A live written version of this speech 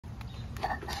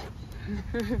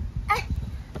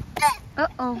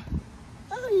Uh-oh.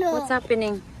 Oh no. What's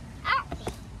happening?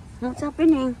 What's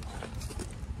happening?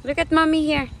 Look at mommy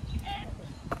here.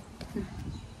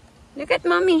 Look at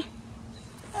mommy.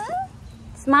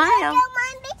 Smile. I don't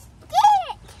want to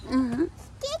stick. Mm-hmm.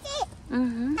 Stick it.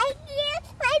 Mm-hmm. I give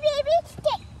my baby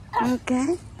stick.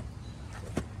 Okay.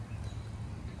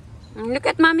 Look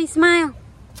at mommy, smile.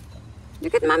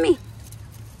 Look at mommy.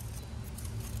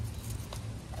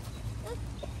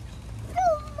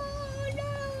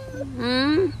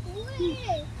 Hmm?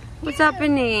 What's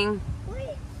happening?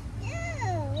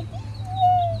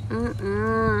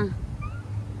 Mm-mm.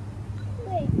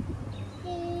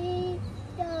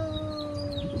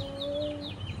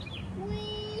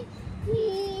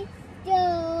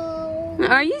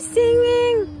 Are you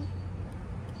singing?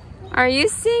 Are you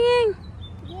singing?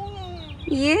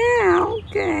 Yeah,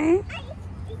 okay.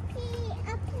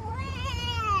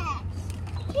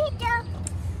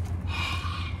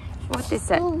 What is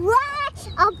that? What's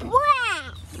a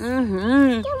breath?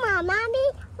 Mm-hmm. Come on,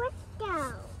 mommy. Let's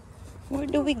go. Where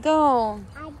do we go?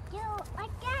 I do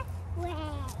it that way.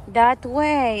 That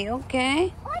way,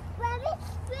 okay. What's mommy?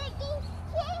 Freaking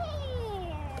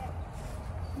here.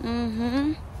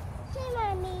 Mm-hmm. See,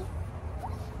 mommy.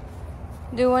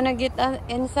 Do you want to get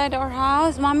inside our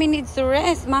house? Mommy needs to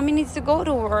rest. Mommy needs to go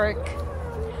to work.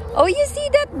 Oh, you see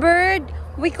that bird?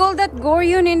 We call that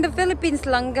gorion in the Philippines,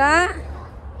 Langga.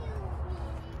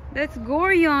 That's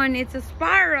gorion. It's a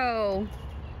sparrow.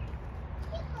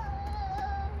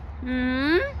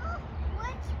 Hmm?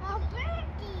 What's a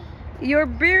birdie? Your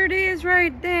birdie is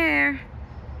right there.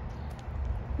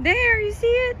 There, you see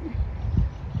it?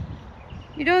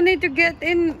 You don't need to get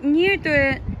in near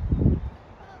to it.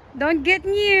 Don't get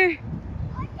near. Okay.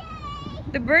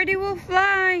 The birdie will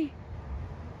fly.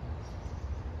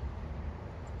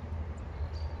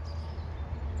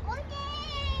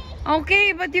 Okay.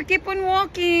 Okay, but you keep on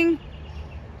walking.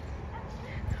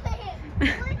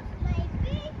 What's my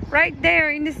big? Right there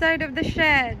in the side of the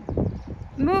shed.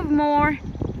 Move more.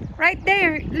 Right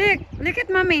there. Look at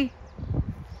mommy.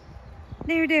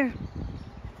 There. There.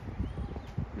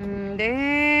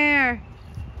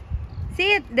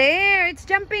 See it there. It's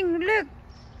jumping. Look.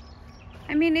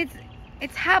 I mean, it's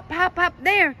hop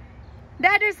there. The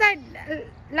other side,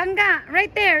 Langga,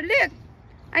 right there. Look.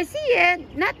 I see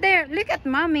it. Not there. Look at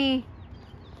mommy.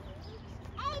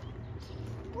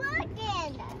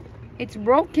 Broken. It's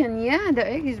broken. Yeah, the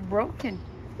egg is broken.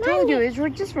 Told you, it's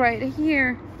just right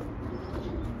here.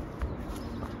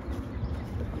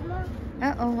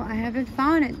 Uh-oh, I haven't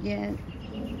found it yet.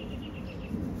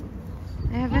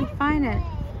 I haven't found it.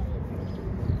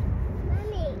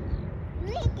 Mommy,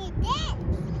 look at that.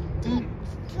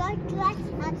 What's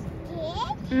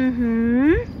upstairs?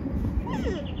 Mm-hmm.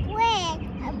 Where?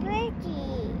 A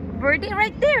birdie. Birdie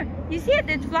right there. You see it?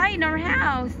 It's flying our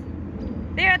house.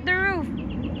 There at the roof.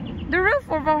 The roof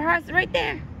of our house right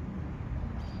there.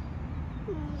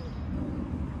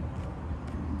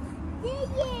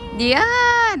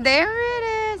 Yeah, there it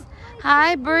is.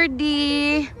 Hi,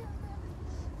 birdie.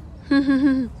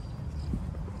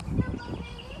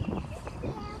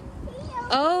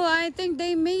 Oh, I think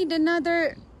they made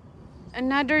another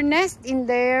nest in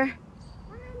there.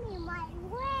 Mommy, my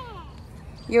wet.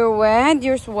 You're wet?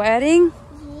 You're sweating?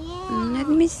 Yeah. Let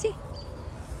me see.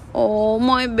 Oh,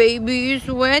 my baby is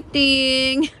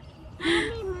sweating.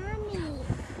 Mommy.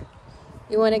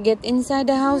 You want to get inside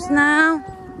the house now?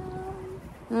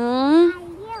 Hmm?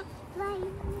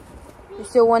 You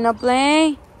still want to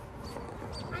play?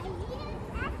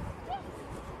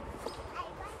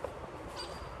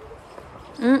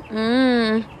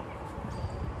 Mm-mm.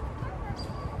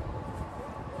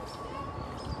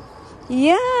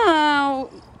 Yeah.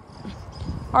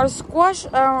 Our squash,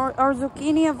 our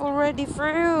zucchini have already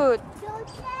fruit.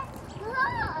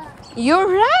 You're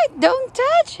right. Don't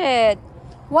touch it.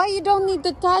 Why you don't need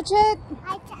to touch it?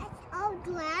 I touched old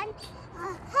one.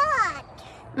 Hot.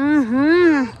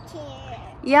 Mm-hmm.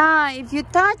 Yeah, if you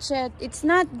touch it, it's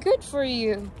not good for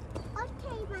you.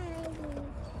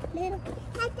 Okay,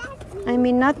 I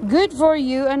mean, not good for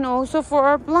you and also for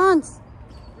our plants.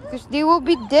 Because they will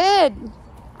be dead.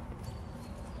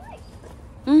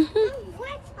 Mm-hmm.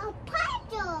 What's a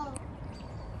puddle?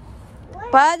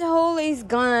 Pothole is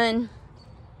gone.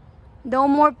 No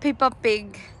more Peppa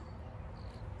Pig.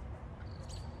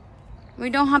 We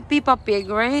don't have Peppa Pig,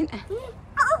 right?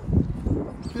 Oh.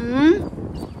 Hmm?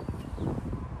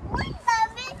 Wait.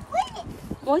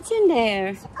 What's in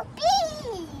there? A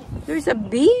bee. There's a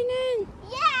bee in it?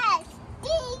 Yes. Bee.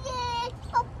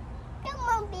 Oh, come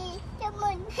on, bee. Come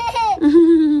on.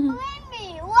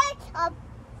 Mommy, what's a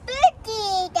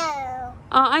birdie though?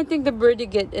 I I think the birdie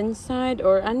get inside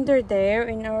or under there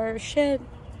in our shed.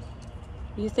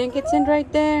 You think it's in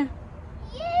right there?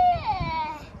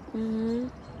 Yeah. Mm-hmm.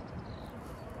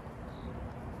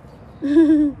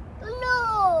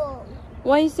 No.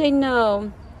 Why you say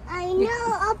no? I know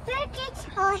a birds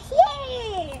are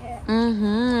here.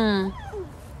 Mm-hmm.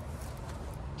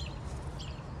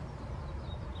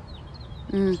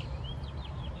 Mm.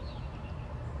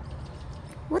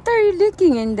 What are you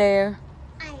looking in there?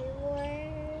 I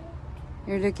work.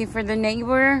 You're looking for the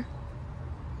neighbor?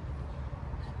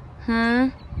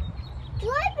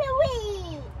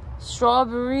 Strawberry.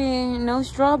 Strawberry. No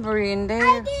strawberry in I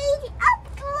there. need a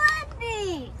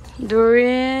strawberry. There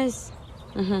is.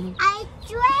 I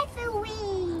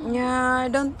strawberry. Yeah,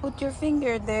 don't put your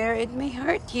finger there. It may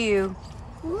hurt you.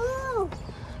 Ooh.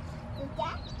 Is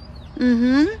that?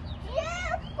 Mm-hmm.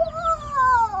 Yeah,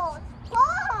 ball.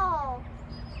 Ball.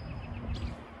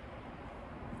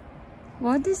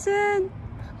 What is it?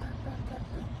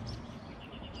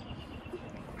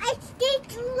 I see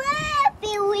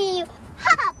strawberry.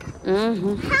 Hop.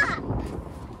 Mm-hmm. Hop.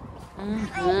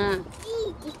 Mm-hmm. I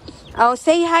eat. Oh,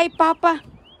 say hi, Papa.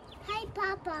 Hi,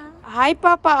 Papa. Hi,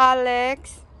 Papa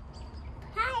Alex.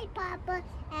 Hi, Papa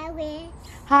Eric.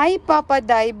 Hi, Papa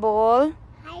Daibol.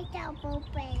 Hi, Double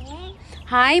Bear.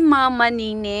 Hi, Mama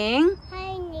Nining.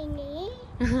 Hi, Nini.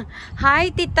 Hi,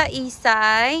 Tita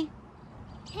Isay.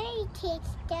 Hey,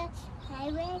 Sister. Hi,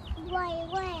 Red. Why?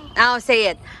 Oh, say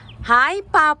it. Hi,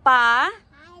 Papa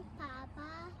Hi, Papa.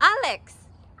 Alex.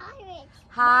 Eric.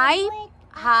 Hi.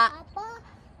 Ha. Papa.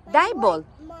 Daibol.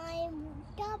 My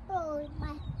double.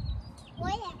 My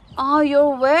where? Oh,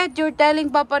 you're wet. You're telling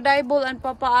Papa Daibol and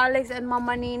Papa Alex and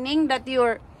Mama Nining that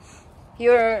you're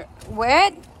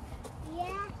wet.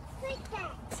 Yeah, what's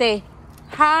that? Say,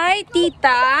 hi,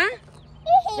 Tita.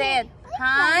 Say it.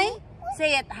 Hi.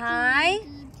 Say it. Hi.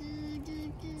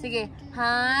 Sige.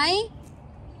 Hi.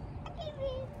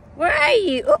 Where are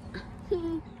you? Oh.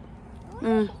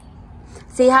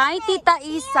 Say hi, Tita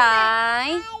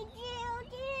Isay.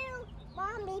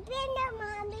 Mommy Pinner,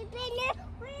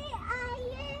 where are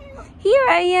you? Here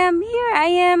I am. Here I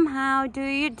am. How do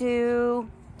you do?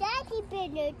 Daddy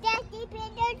Pinner,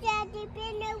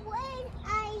 where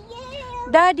are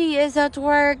you? Daddy is at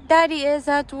work. Daddy is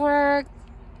at work.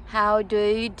 How do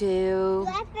you do?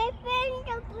 Papa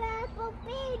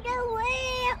Pinner,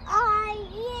 where are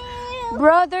you?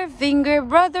 Brother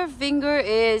Finger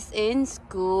is in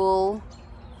school.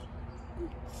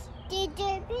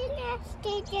 Teacher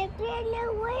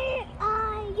Pinner, where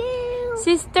are you?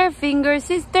 Sister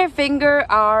Finger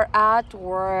are at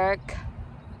work.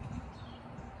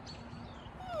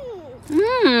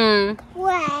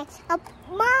 What's a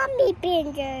Mommy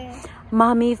Pinner?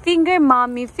 Mommy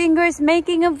Finger's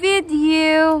making a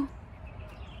video.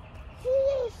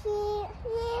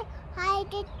 Here, I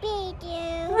did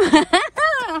video.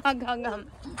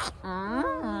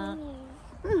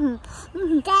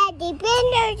 Daddy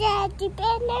Pinner,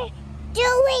 do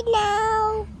it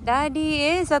now. Daddy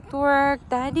is at work.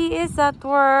 Buy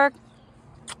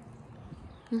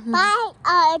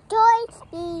a toy.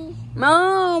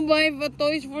 Oh, buy for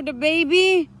toys for the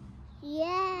baby.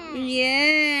 Yeah.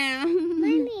 Yeah.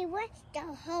 Mommy, what's the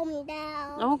home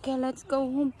now? Okay, let's go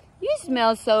home. You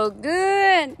smell so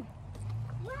good.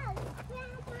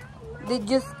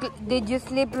 Did you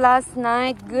sleep last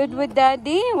night good with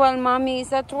Daddy while Mommy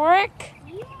is at work?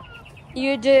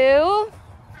 You do?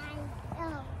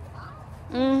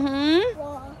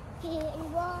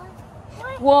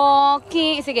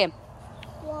 Walking. Sige.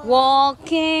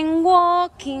 Walking.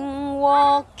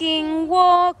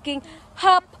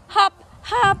 Hop.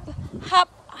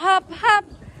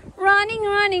 Running.